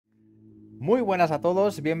Muy buenas a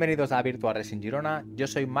todos, bienvenidos a Virtual Racing Girona, yo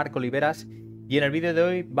soy Marc Oliveras y en el vídeo de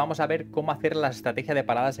hoy vamos a ver cómo hacer la estrategia de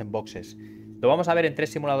paradas en boxes. Lo vamos a ver en 3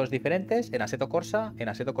 simuladores diferentes, en Assetto Corsa, en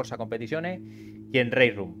Assetto Corsa Competizione y en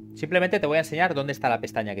Raceroom. Simplemente te voy a enseñar dónde está la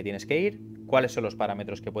pestaña que tienes que ir, cuáles son los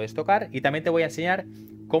parámetros que puedes tocar y también te voy a enseñar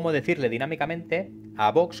cómo decirle dinámicamente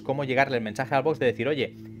a Box, cómo llegarle el mensaje al Box de decir,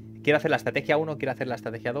 oye, quiero hacer la estrategia 1, quiero hacer la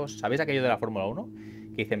estrategia 2. ¿Sabéis aquello de la Fórmula 1?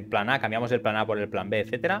 Que dicen plan A, cambiamos el plan A por el plan B,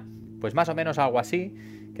 etcétera. Pues más o menos algo así,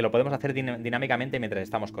 que lo podemos hacer dinámicamente mientras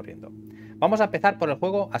estamos corriendo. Vamos a empezar por el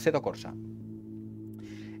juego Assetto Corsa.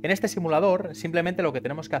 En este simulador, simplemente lo que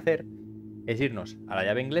tenemos que hacer es irnos a la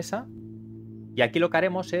llave inglesa y aquí lo que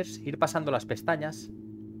haremos es ir pasando las pestañas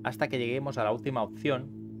hasta que lleguemos a la última opción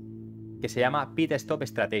que se llama Pit Stop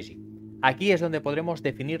Strategy. Aquí es donde podremos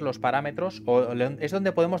definir los parámetros o es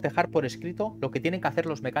donde podemos dejar por escrito lo que tienen que hacer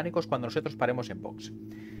los mecánicos cuando nosotros paremos en box.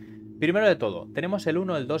 Primero de todo, tenemos el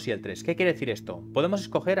 1, el 2 y el 3. ¿Qué quiere decir esto? Podemos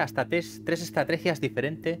escoger hasta tres estrategias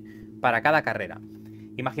diferentes para cada carrera.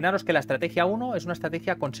 Imaginaros que la estrategia 1 es una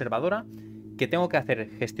estrategia conservadora que tengo que hacer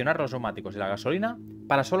gestionar los neumáticos y la gasolina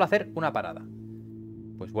para solo hacer una parada.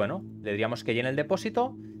 Pues bueno, le diríamos que llene el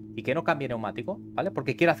depósito y que no cambie neumático, ¿vale?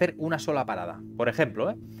 Porque quiero hacer una sola parada. Por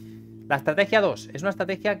ejemplo, la estrategia 2 es una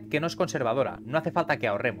estrategia que no es conservadora, no hace falta que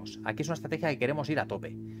ahorremos. Aquí es una estrategia que queremos ir a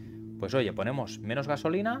tope. Pues oye, ponemos menos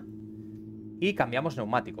gasolina y cambiamos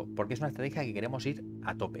neumático, porque es una estrategia que queremos ir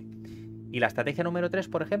a tope. Y la estrategia número 3,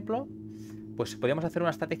 por ejemplo, pues podríamos hacer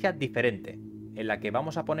una estrategia diferente, en la que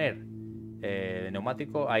vamos a poner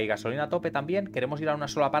neumático, hay gasolina a tope también, queremos ir a una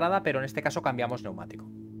sola parada, pero en este caso cambiamos neumático.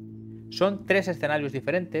 Son 3 escenarios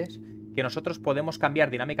diferentes que nosotros podemos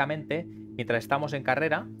cambiar dinámicamente mientras estamos en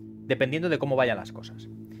carrera, dependiendo de cómo vayan las cosas.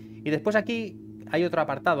 Y después aquí hay otro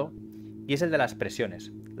apartado, y es el de las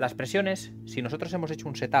presiones. Las presiones, si nosotros hemos hecho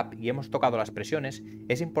un setup y hemos tocado las presiones,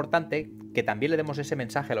 es importante que también le demos ese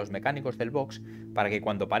mensaje a los mecánicos del box para que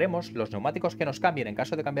cuando paremos, los neumáticos que nos cambien, en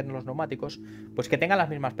caso de cambiarnos los neumáticos, pues que tengan las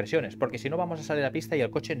mismas presiones, porque si no vamos a salir a la pista y el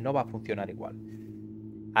coche no va a funcionar igual.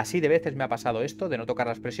 Así de veces me ha pasado esto, de no tocar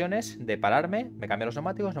las presiones, de pararme, me cambian los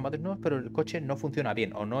neumáticos nuevos, pero el coche no funciona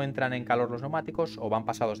bien, o no entran en calor los neumáticos, o van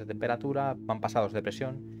pasados de temperatura, van pasados de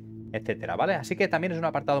presión, etcétera, ¿vale? Así que también es un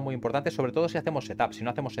apartado muy importante, sobre todo si hacemos setups. Si no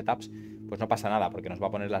hacemos setups, pues no pasa nada, porque nos va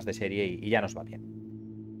a poner las de serie y ya nos va bien.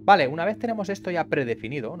 Vale, una vez tenemos esto ya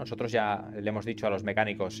predefinido, nosotros ya le hemos dicho a los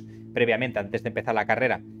mecánicos previamente, antes de empezar la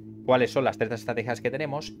carrera, cuáles son las 3 estrategias que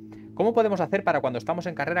tenemos. ¿Cómo podemos hacer para cuando estamos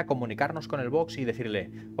en carrera comunicarnos con el box y decirle,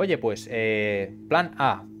 oye, pues plan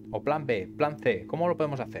A o plan B, plan C, ¿cómo lo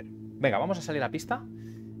podemos hacer? Venga, vamos a salir a pista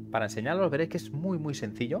para enseñarlo, veréis que es muy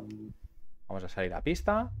sencillo. Vamos a salir a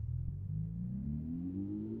pista.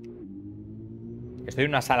 Estoy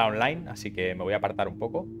en una sala online, así que me voy a apartar un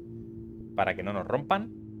poco para que no nos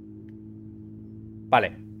rompan.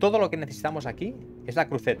 Vale, todo lo que necesitamos aquí es la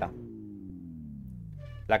cruceta.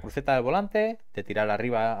 La cruceta del volante, de tirar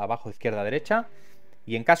arriba, abajo, izquierda, derecha.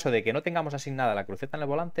 Y en caso de que no tengamos asignada la cruceta en el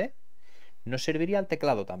volante, nos serviría el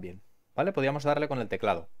teclado también, ¿vale? Podríamos darle con el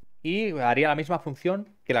teclado y haría la misma función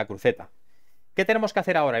que la cruceta. ¿Qué tenemos que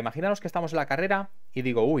hacer ahora? Imaginaros que estamos en la carrera y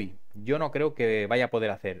digo, uy, yo no creo que vaya a poder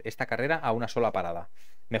hacer esta carrera a una sola parada.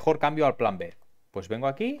 Mejor cambio al plan B. Pues vengo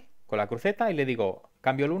aquí con la cruceta y le digo,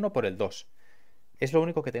 cambio el 1 por el 2. Es lo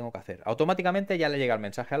único que tengo que hacer. Automáticamente ya le llega el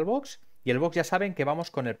mensaje al box y el box ya saben que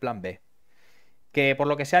vamos con el plan B. Que por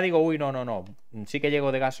lo que sea digo, uy, no. Sí que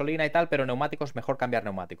llego de gasolina y tal, pero neumáticos, mejor cambiar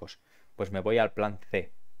neumáticos. Pues me voy al plan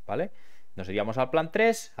C, ¿vale? Nos iríamos al plan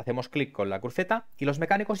 3, hacemos clic con la cruceta y los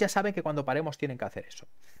mecánicos ya saben que cuando paremos tienen que hacer eso.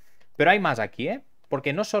 Pero hay más aquí,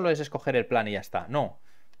 porque no solo es escoger el plan y ya está, no.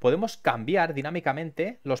 Podemos cambiar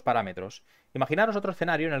dinámicamente los parámetros. Imaginaros otro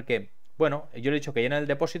escenario en el que, bueno, yo le he dicho que llene el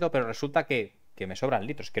depósito, pero resulta que me sobran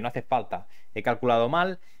litros, que no hace falta. He calculado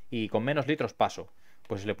mal y con menos litros paso.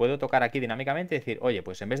 Pues le puedo tocar aquí dinámicamente y decir, oye,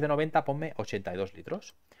 pues en vez de 90 ponme 82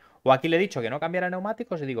 litros. O aquí le he dicho que no cambiara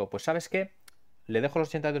neumáticos y digo, pues ¿sabes qué? Le dejo los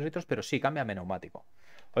 82 litros, pero sí, cámbiame neumático.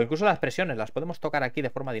 O incluso las presiones, las podemos tocar aquí de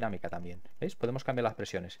forma dinámica también. ¿Veis? Podemos cambiar las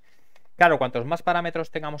presiones. Claro, cuantos más parámetros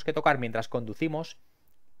tengamos que tocar mientras conducimos,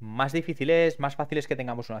 más difícil es, más fácil es que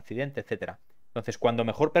tengamos un accidente, etcétera. Entonces, cuando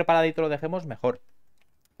mejor preparadito lo dejemos, mejor.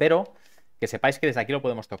 Pero que sepáis que desde aquí lo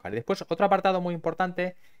podemos tocar. Y después, otro apartado muy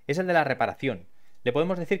importante es el de la reparación. Le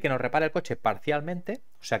podemos decir que nos repare el coche parcialmente,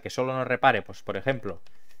 o sea, que solo nos repare, pues por ejemplo,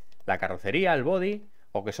 la carrocería, el body,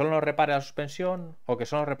 o que solo nos repare la suspensión, o que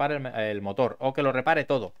solo nos repare el motor, o que lo repare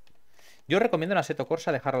todo. Yo recomiendo en Assetto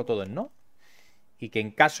Corsa dejarlo todo en no, y que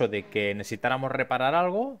en caso de que necesitáramos reparar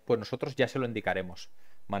algo, pues nosotros ya se lo indicaremos.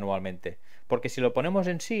 manualmente. Porque si lo ponemos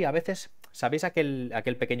en sí, a veces, ¿sabéis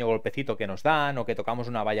aquel pequeño golpecito que nos dan o que tocamos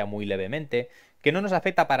una valla muy levemente? Que no nos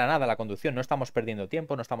afecta para nada la conducción, no estamos perdiendo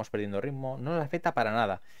tiempo, no estamos perdiendo ritmo, no nos afecta para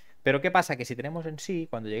nada. Pero ¿qué pasa? Que si tenemos en sí,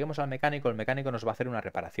 cuando lleguemos al mecánico, el mecánico nos va a hacer una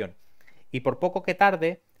reparación. Y por poco que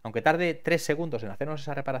tarde, aunque tarde 3 segundos en hacernos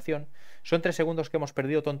esa reparación, son 3 segundos que hemos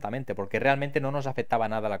perdido tontamente, porque realmente no nos afectaba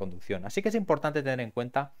nada la conducción. Así que es importante tener en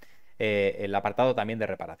cuenta el apartado también de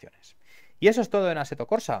reparaciones. Y eso es todo en Assetto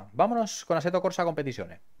Corsa. Vámonos con Assetto Corsa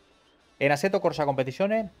Competizione. En Assetto Corsa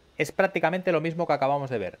Competizione es prácticamente lo mismo que acabamos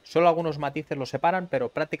de ver. Solo algunos matices lo separan, pero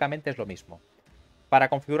prácticamente es lo mismo. Para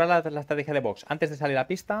configurar la estrategia de box, antes de salir a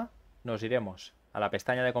pista, nos iremos a la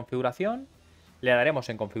pestaña de configuración, le daremos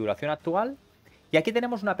en configuración actual y aquí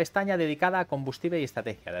tenemos una pestaña dedicada a combustible y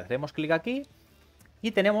estrategia. Le haremos clic aquí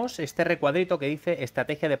y tenemos este recuadrito que dice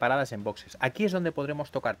estrategia de paradas en boxes. Aquí es donde podremos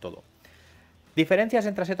tocar todo. ¿Diferencias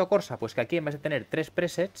entre Assetto Corsa? Pues que aquí en vez de tener 3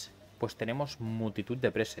 presets, pues tenemos multitud de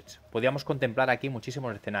presets. Podríamos contemplar aquí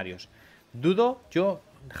muchísimos escenarios. Dudo, yo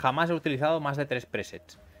jamás he utilizado más de 3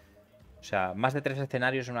 presets. O sea, más de 3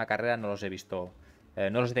 escenarios en una carrera no los he visto,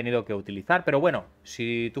 no los he tenido que utilizar. Pero bueno,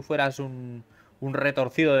 si tú fueras un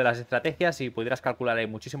retorcido de las estrategias y pudieras calcular ahí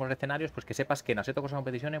muchísimos escenarios, pues que sepas que en Assetto Corsa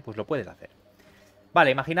Competizione pues lo puedes hacer.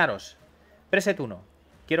 Vale, imaginaros, preset 1,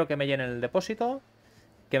 quiero que me llenen el depósito,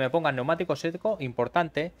 que me pongan neumático seco,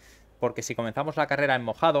 importante, porque si comenzamos la carrera en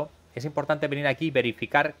mojado, es importante venir aquí y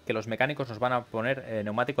verificar que los mecánicos nos van a poner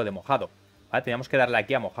neumático de mojado, ¿vale? Teníamos que darle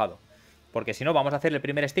aquí a mojado, porque si no vamos a hacer el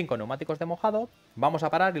primer stint con neumáticos de mojado, vamos a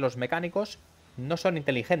parar y los mecánicos no son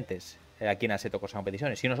inteligentes aquí en Assetto Corsa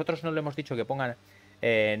Competizione. Si nosotros no le hemos dicho que pongan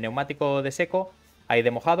neumático de seco, ahí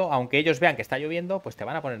de mojado, aunque ellos vean que está lloviendo, pues te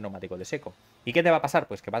van a poner neumático de seco. ¿Y qué te va a pasar?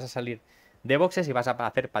 Pues que vas a salir de boxes y vas a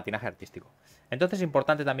hacer patinaje artístico. Entonces es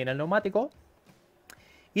importante también el neumático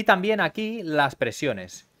y también aquí las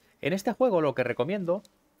presiones. En este juego lo que recomiendo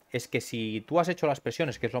es que si tú has hecho las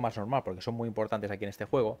presiones, que es lo más normal porque son muy importantes aquí en este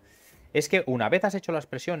juego, es que una vez has hecho las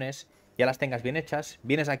presiones, ya las tengas bien hechas,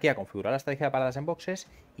 vienes aquí a configurar la estrategia de paradas en boxes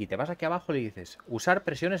y te vas aquí abajo y le dices usar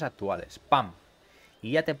presiones actuales, ¡pam!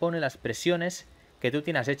 Y ya te pone las presiones que tú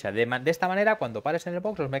tienes hecha. De esta manera, cuando pares en el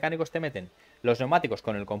box, los mecánicos te meten los neumáticos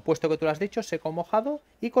con el compuesto que tú le has dicho, seco mojado,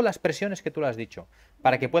 y con las presiones que tú le has dicho,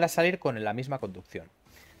 para que puedas salir con la misma conducción.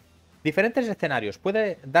 Diferentes escenarios.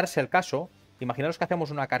 Puede darse el caso, imaginaros que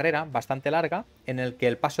hacemos una carrera bastante larga, en el que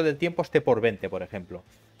el paso del tiempo esté por 20, por ejemplo.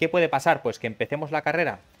 ¿Qué puede pasar? Pues que empecemos la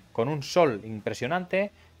carrera con un sol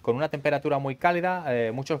impresionante, con una temperatura muy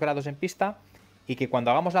cálida, muchos grados en pista, y que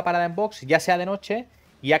cuando hagamos la parada en box ya sea de noche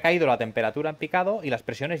y ha caído la temperatura en picado y las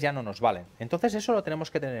presiones ya no nos valen. Entonces eso lo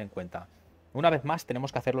tenemos que tener en cuenta. Una vez más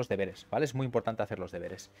tenemos que hacer los deberes, ¿vale? Es muy importante hacer los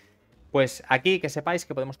deberes. Pues aquí que sepáis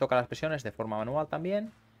que podemos tocar las presiones de forma manual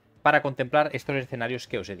también para contemplar estos escenarios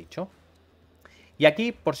que os he dicho. Y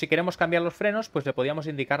aquí, por si queremos cambiar los frenos, pues le podíamos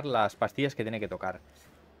indicar las pastillas que tiene que tocar.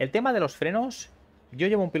 El tema de los frenos, yo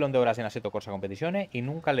llevo un pilón de horas en Assetto Corsa Competizione y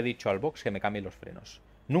nunca le he dicho al box que me cambie los frenos.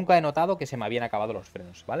 Nunca he notado que se me habían acabado los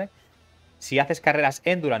frenos, ¿vale? Si haces carreras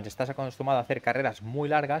endurance, estás acostumbrado a hacer carreras muy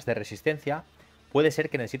largas de resistencia, puede ser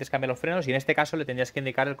que necesites cambiar los frenos y en este caso le tendrías que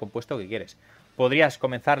indicar el compuesto que quieres. Podrías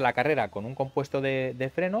comenzar la carrera con un compuesto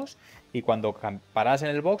de frenos y cuando pararas en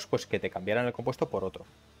el box, pues que te cambiaran el compuesto por otro,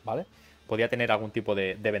 ¿vale? Podría tener algún tipo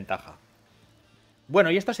de ventaja. Bueno,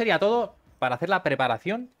 y esto sería todo para hacer la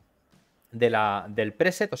preparación del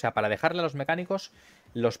preset, o sea, para dejarle a los mecánicos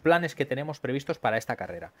los planes que tenemos previstos para esta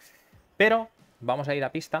carrera. Pero vamos a ir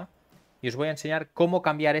a pista y os voy a enseñar cómo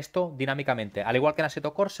cambiar esto dinámicamente. Al igual que en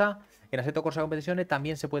Assetto Corsa Competizione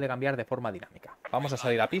también se puede cambiar de forma dinámica. Vamos a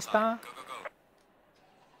salir a pista.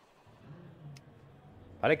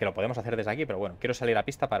 Vale, que lo podemos hacer desde aquí, pero bueno, quiero salir a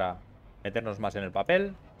pista para meternos más en el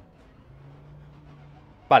papel.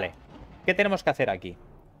 Vale, ¿qué tenemos que hacer aquí?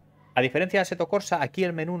 A diferencia de Assetto Corsa, aquí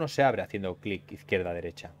el menú no se abre haciendo clic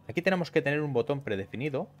izquierda-derecha. Aquí tenemos que tener un botón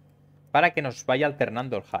predefinido para que nos vaya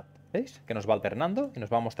alternando el HUD. ¿Veis? Que nos va alternando y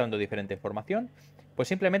nos va mostrando diferente información. Pues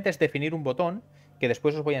simplemente es definir un botón que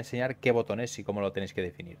después os voy a enseñar qué botón es y cómo lo tenéis que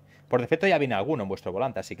definir. Por defecto ya viene alguno en vuestro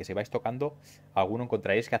volante, así que si vais tocando alguno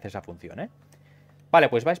encontraréis que hace esa función, ¿eh? Vale,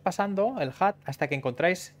 pues vais pasando el HUD hasta que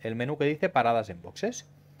encontráis el menú que dice paradas en boxes.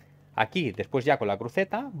 Aquí, después ya con la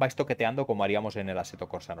cruceta, vais toqueteando como haríamos en el Assetto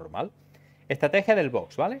Corsa normal. Estrategia del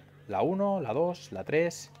box, ¿vale? La 1, la 2, la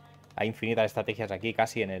 3... Hay infinitas estrategias aquí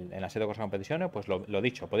casi en Assetto Corsa Competizione, pues lo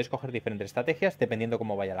dicho, podéis coger diferentes estrategias dependiendo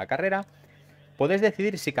cómo vaya la carrera. Podéis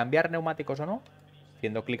decidir si cambiar neumáticos o no.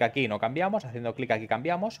 Haciendo clic aquí no cambiamos, haciendo clic aquí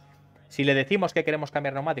cambiamos. Si le decimos que queremos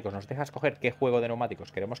cambiar neumáticos, nos deja escoger qué juego de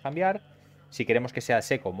neumáticos queremos cambiar. Si queremos que sea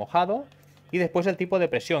seco o mojado. Y después el tipo de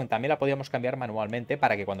presión, también la podíamos cambiar manualmente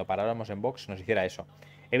para que cuando paráramos en box nos hiciera eso.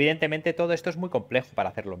 Evidentemente todo esto es muy complejo para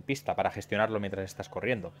hacerlo en pista, para gestionarlo mientras estás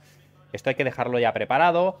corriendo. Esto hay que dejarlo ya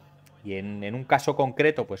preparado y en un caso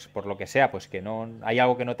concreto, pues por lo que sea, pues que no hay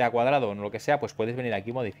algo que no te ha cuadrado o lo que sea, pues puedes venir aquí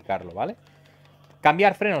y modificarlo, ¿vale?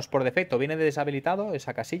 Cambiar frenos por defecto viene deshabilitado,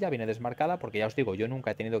 esa casilla viene desmarcada porque ya os digo, yo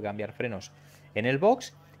nunca he tenido que cambiar frenos en el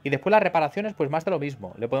box. Y después las reparaciones, pues más de lo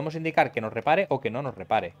mismo. Le podemos indicar que nos repare o que no nos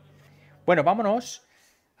repare. Bueno, vámonos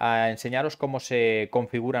a enseñaros cómo se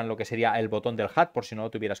configuran lo que sería el botón del HUD por si no lo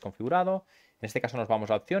tuvieras configurado. En este caso nos vamos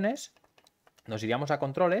a opciones, nos iríamos a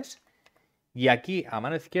controles y aquí a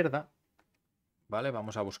mano izquierda, ¿vale?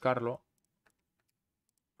 Vamos a buscarlo,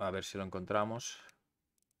 a ver si lo encontramos.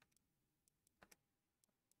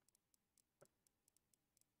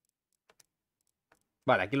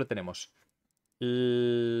 Vale, aquí lo tenemos.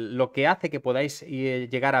 Lo que hace que podáis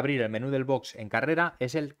llegar a abrir el menú del box en carrera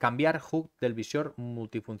es el cambiar HUD del visor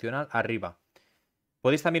multifuncional arriba.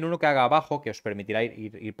 Podéis también uno que haga abajo, que os permitirá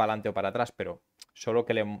ir para adelante o para atrás, pero solo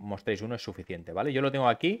que le mostréis uno es suficiente, ¿vale? Yo lo tengo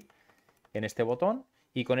aquí, en este botón,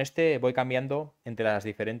 y con este voy cambiando entre las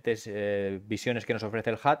diferentes visiones que nos ofrece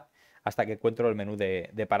el HUD hasta que encuentro el menú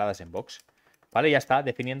de paradas en box. ¿Vale? Ya está,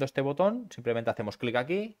 definiendo este botón, simplemente hacemos clic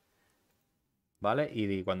aquí, ¿vale?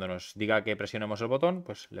 Y cuando nos diga que presionemos el botón,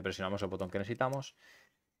 pues le presionamos el botón que necesitamos.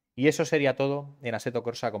 Y eso sería todo en Assetto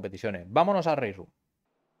Corsa Competizione. Vámonos al Raceroom.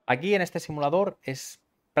 Aquí en este simulador es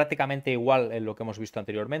prácticamente igual en lo que hemos visto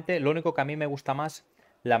anteriormente. Lo único que a mí me gusta más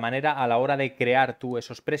la manera a la hora de crear tú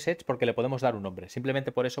esos presets porque le podemos dar un nombre.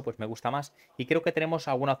 Simplemente por eso pues me gusta más y creo que tenemos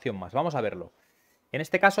alguna opción más. Vamos a verlo. En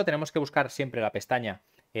este caso tenemos que buscar siempre la pestaña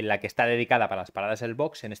en la que está dedicada para las paradas del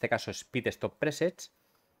box. En este caso es Pit Stop Presets.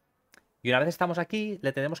 Y una vez estamos aquí,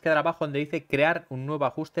 le tenemos que dar abajo donde dice crear un nuevo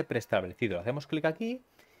ajuste preestablecido. Hacemos clic aquí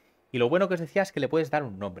y lo bueno que os decía es que le puedes dar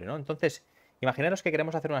un nombre, ¿no? Entonces, imaginaros que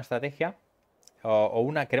queremos hacer una estrategia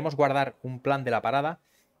queremos guardar un plan de la parada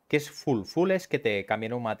que es full. Full es que te cambie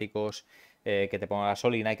neumáticos, que te ponga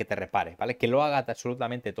gasolina y que te repare, ¿vale? Que lo haga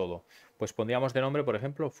absolutamente todo. Pues pondríamos de nombre, por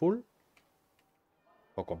ejemplo, full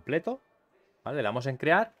o completo, ¿vale? Le damos en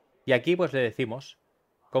crear y aquí pues le decimos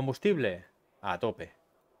combustible a tope.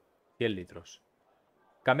 100 litros.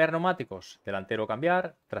 Cambiar neumáticos, delantero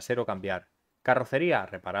cambiar, trasero cambiar. Carrocería,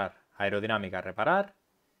 reparar. Aerodinámica, reparar.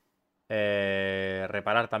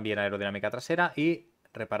 Reparar también aerodinámica trasera y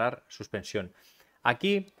reparar suspensión.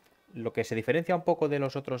 Aquí lo que se diferencia un poco de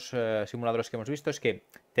los otros simuladores que hemos visto es que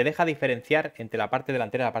te deja diferenciar entre la parte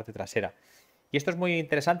delantera y la parte trasera. Y esto es muy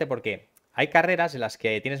interesante porque hay carreras en las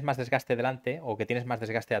que tienes más desgaste delante o que tienes más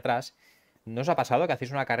desgaste atrás. ¿No os ha pasado que hacéis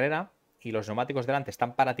una carrera y los neumáticos delante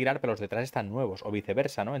están para tirar, pero los detrás están nuevos, o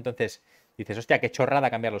viceversa, ¿no? Entonces dices, hostia, qué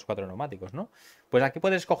chorrada cambiar los 4 neumáticos, ¿no? Pues aquí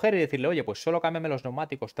puedes escoger y decirle, oye, pues solo cámbiame los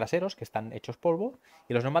neumáticos traseros, que están hechos polvo,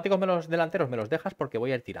 y los neumáticos delanteros me los dejas porque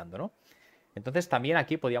voy a ir tirando, ¿no? Entonces también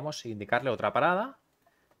aquí podríamos indicarle otra parada,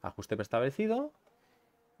 ajuste preestablecido,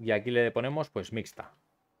 y aquí le ponemos, pues, mixta.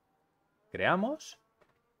 Creamos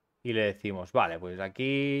y le decimos, vale, pues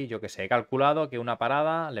aquí, yo que sé, he calculado que una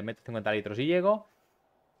parada, le meto 50 litros y llego,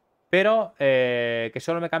 pero que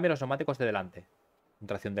solo me cambie los neumáticos de delante.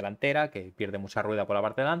 Tracción delantera, que pierde mucha rueda por la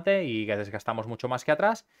parte de delante y que desgastamos mucho más que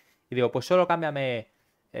atrás. Y digo, pues solo cámbiame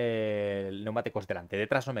neumáticos delante,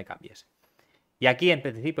 detrás no me cambies. Y aquí en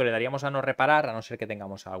principio le daríamos a no reparar, a no ser que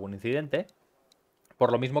tengamos algún incidente.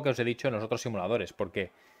 Por lo mismo que os he dicho en los otros simuladores,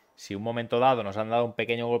 porque si un momento dado nos han dado un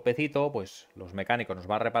pequeño golpecito, pues los mecánicos nos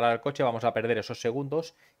van a reparar el coche, vamos a perder esos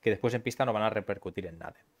segundos que después en pista no van a repercutir en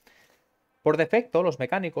nada. Por defecto, los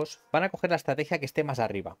mecánicos van a coger la estrategia que esté más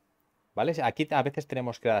arriba, ¿vale? Aquí a veces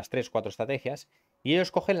tenemos creadas 3 o 4 estrategias y ellos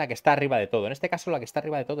cogen la que está arriba de todo. En este caso, la que está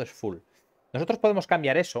arriba de todo es full. Nosotros podemos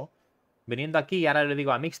cambiar eso viniendo aquí y ahora le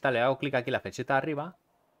digo a mixta, le hago clic aquí la flecheta de arriba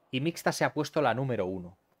y mixta se ha puesto la número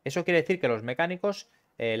 1. Eso quiere decir que los mecánicos,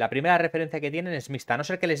 la primera referencia que tienen es mixta. A no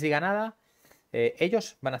ser que les diga nada,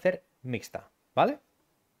 ellos van a hacer mixta, ¿vale?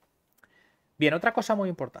 Bien, otra cosa muy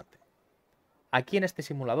importante. Aquí en este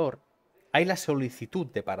simulador hay la solicitud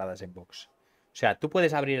de paradas en box. O sea, tú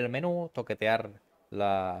puedes abrir el menú, toquetear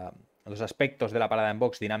los aspectos de la parada en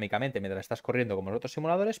box dinámicamente mientras estás corriendo como en otros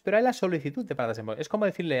simuladores, pero hay la solicitud de paradas en box. Es como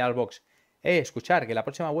decirle al box, escuchar, que la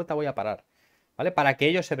próxima vuelta voy a parar, ¿vale? Para que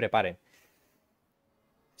ellos se preparen.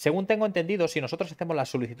 Según tengo entendido, si nosotros hacemos la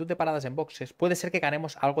solicitud de paradas en boxes, puede ser que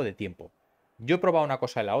ganemos algo de tiempo. Yo he probado una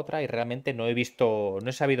cosa y la otra y realmente no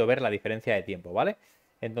he sabido ver la diferencia de tiempo, ¿vale?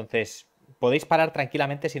 Entonces, podéis parar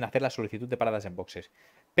tranquilamente sin hacer la solicitud de paradas en boxes.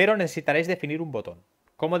 Pero necesitaréis definir un botón.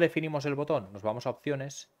 ¿Cómo definimos el botón? Nos vamos a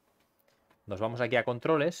opciones, nos vamos aquí a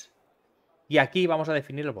controles y aquí vamos a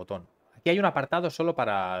definir el botón. Aquí hay un apartado solo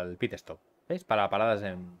para el pit stop. ¿Veis? Para paradas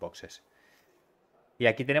en boxes. Y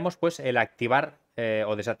aquí tenemos pues el activar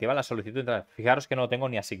o desactivar la solicitud. Fijaros que no tengo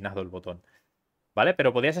ni asignado el botón, ¿vale?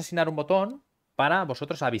 Pero podrías asignar un botón para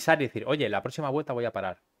vosotros avisar y decir, oye, la próxima vuelta voy a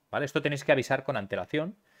parar, ¿vale? Esto tenéis que avisar con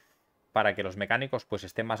antelación para que los mecánicos pues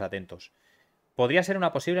estén más atentos. Podría ser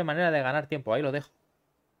una posible manera de ganar tiempo, ahí lo dejo.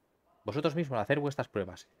 Vosotros mismos hacer vuestras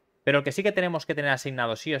pruebas. Pero el que sí que tenemos que tener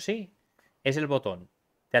asignado sí o sí es el botón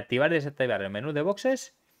de activar y desactivar el menú de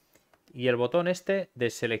boxes y el botón este de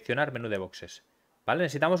seleccionar menú de boxes, ¿vale?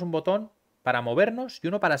 Necesitamos un botón para movernos y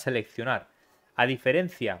uno para seleccionar. A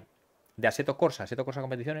diferencia de Assetto Corsa,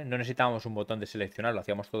 Competizione, no necesitábamos un botón de seleccionar, lo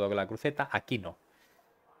hacíamos todo con la cruceta, aquí no,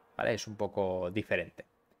 ¿vale? Es un poco diferente.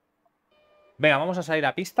 Venga, vamos a salir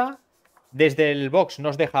a pista. Desde el box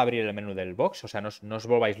nos deja abrir el menú del box, o sea, no os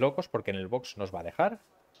volváis locos porque en el box nos va a dejar,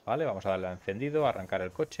 ¿vale? Vamos a darle a encendido, arrancar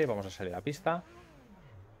el coche, vamos a salir a pista.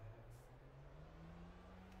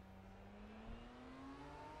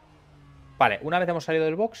 Vale, una vez hemos salido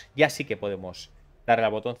del box, ya sí que podemos darle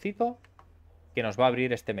al botoncito que nos va a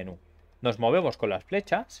abrir este menú. Nos movemos con las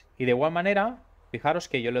flechas y de igual manera, fijaros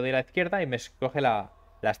que yo le doy a la izquierda y me escoge la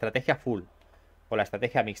estrategia full o la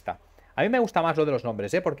estrategia mixta. A mí me gusta más lo de los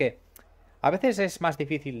nombres, porque a veces es más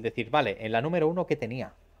difícil decir, vale, en la número 1 ¿qué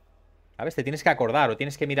tenía? ¿Sabes? Te tienes que acordar o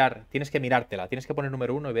tienes que mirártela, tienes que poner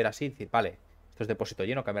número 1 y ver así y decir, vale, esto es depósito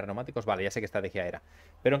lleno, cambiar neumáticos, vale, ya sé qué estrategia era.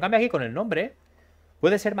 Pero en cambio aquí con el nombre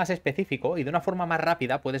puede ser más específico y de una forma más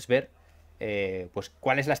rápida puedes ver pues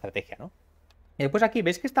cuál es la estrategia, ¿no? Y después aquí,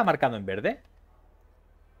 ¿veis que está marcado en verde?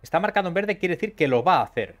 Está marcado en verde quiere decir que lo va a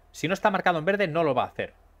hacer. Si no está marcado en verde, no lo va a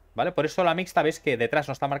hacer, ¿vale? Por eso la mixta, veis que detrás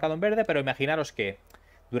no está marcado en verde, pero imaginaros que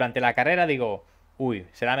durante la carrera digo, uy,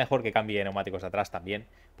 será mejor que cambie neumáticos de atrás también.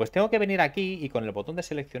 Pues tengo que venir aquí y con el botón de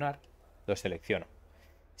seleccionar lo selecciono.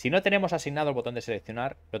 Si no tenemos asignado el botón de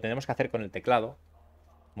seleccionar, lo tenemos que hacer con el teclado,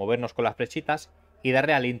 movernos con las flechitas y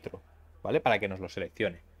darle al intro, ¿vale? Para que nos lo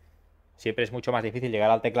seleccione. Siempre es mucho más difícil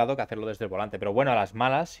llegar al teclado que hacerlo desde el volante. Pero bueno, a las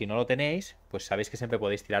malas, si no lo tenéis, pues sabéis que siempre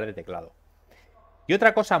podéis tirar de teclado. Y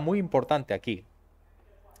otra cosa muy importante aquí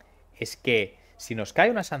es que si nos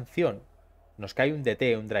cae una sanción, nos cae un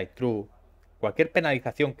DT, un drive-thru, cualquier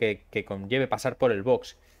penalización que conlleve pasar por el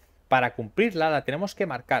box, para cumplirla la tenemos que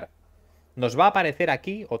marcar. Nos va a aparecer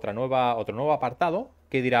aquí otro nuevo apartado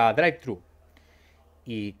que dirá drive-thru.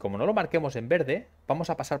 Y como no lo marquemos en verde, vamos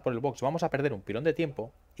a pasar por el box, vamos a perder un pilón de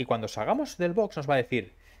tiempo. Y cuando salgamos del box nos va a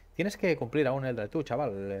decir, tienes que cumplir aún el drive-thru,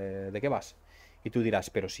 chaval, ¿de qué vas? Y tú dirás,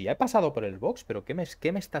 pero si ya he pasado por el box, ¿pero qué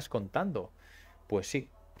me estás contando? Pues sí,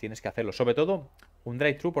 tienes que hacerlo. Sobre todo un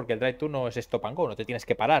drive-thru, porque el drive-thru no es stop and go, no te tienes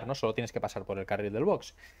que parar, ¿no? Solo tienes que pasar por el carril del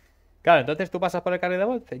box. Claro, entonces tú pasas por el carril del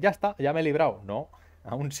box, ya está, ya me he librado. No,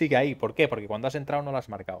 aún sigue ahí. ¿Por qué? Porque cuando has entrado no lo has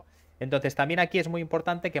marcado. Entonces también aquí es muy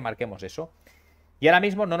importante que marquemos eso. Y ahora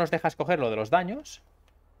mismo no nos deja escoger lo de los daños,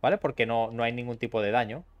 ¿vale? Porque no hay ningún tipo de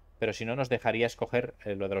daño, pero si no nos dejaría escoger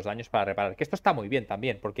lo de los daños para reparar. Que esto está muy bien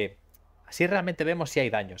también, porque así realmente vemos si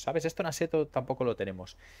hay daños, ¿sabes? Esto en Assetto tampoco lo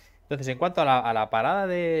tenemos. Entonces, en cuanto a la parada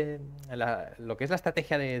de lo que es la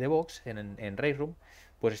estrategia de box en Raceroom,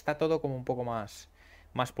 pues está todo como un poco más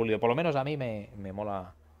pulido. Por lo menos a mí me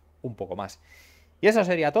mola un poco más. Y eso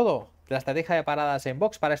sería todo, la estrategia de paradas en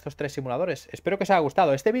box para estos 3 simuladores. Espero que os haya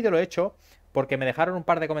gustado. Este vídeo lo he hecho porque me dejaron un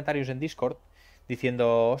par de comentarios en Discord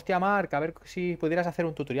diciendo, hostia Marc, a ver si pudieras hacer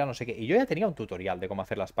un tutorial, no sé qué. Y yo ya tenía un tutorial de cómo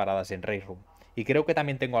hacer las paradas en Raceroom. Y creo que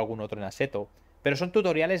también tengo algún otro en Assetto. Pero son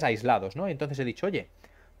tutoriales aislados, ¿no? Entonces he dicho, oye,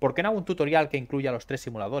 ¿por qué no hago un tutorial que incluya los 3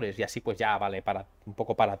 simuladores? Y así pues ya vale para un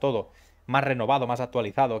poco para todo. Más renovado, más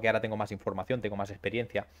actualizado, que ahora tengo más información, tengo más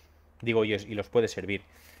experiencia. Digo, y los puede servir.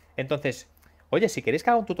 Entonces, oye, si queréis que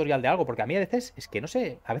haga un tutorial de algo, porque a mí a veces es que no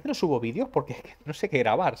sé, a veces no subo vídeos porque no sé qué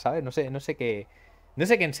grabar, ¿sabes? No sé qué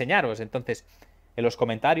enseñaros. Entonces, en los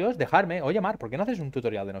comentarios, dejarme, oye Mar, ¿por qué no haces un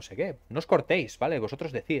tutorial de no sé qué? No os cortéis, ¿vale?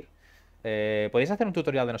 Vosotros decir, podéis hacer un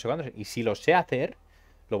tutorial de no sé cuándo. Y si lo sé hacer,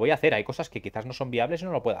 lo voy a hacer. Hay cosas que quizás no son viables y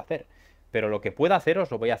no lo puedo hacer. Pero lo que pueda hacer,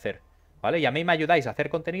 os lo voy a hacer, ¿vale? Y a mí me ayudáis a hacer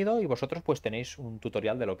contenido y vosotros pues tenéis un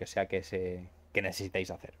tutorial de lo que sea que necesitéis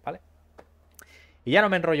hacer, ¿vale? Y ya no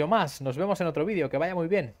me enrollo más. Nos vemos en otro vídeo. Que vaya muy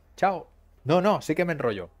bien. Chao. No, sí que me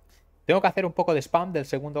enrollo. Tengo que hacer un poco de spam del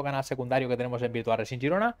segundo canal secundario que tenemos en Virtual Racing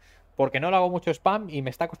Girona, porque no le hago mucho spam y me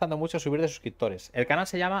está costando mucho subir de suscriptores. El canal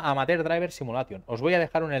se llama Amateur Driver Simulation. Os voy a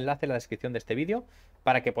dejar un enlace en la descripción de este vídeo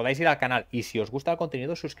para que podáis ir al canal y si os gusta el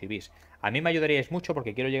contenido suscribís. A mí me ayudaríais mucho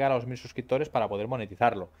porque quiero llegar a los 1000 suscriptores para poder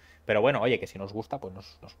monetizarlo. Pero bueno, oye, que si no os gusta, pues no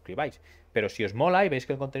suscribáis. Pero si os mola y veis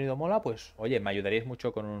que el contenido mola, pues oye, me ayudaríais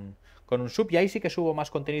mucho con un sub y ahí sí que subo más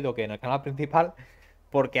contenido que en el canal principal.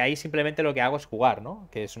 porque ahí simplemente lo que hago es jugar, ¿no?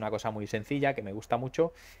 Que es una cosa muy sencilla, que me gusta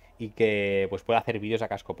mucho y que pues puedo hacer vídeos a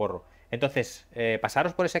cascoporro. Entonces,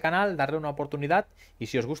 pasaros por ese canal, darle una oportunidad y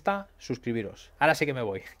si os gusta, suscribiros. Ahora sí que me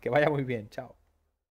voy. Que vaya muy bien. Chao.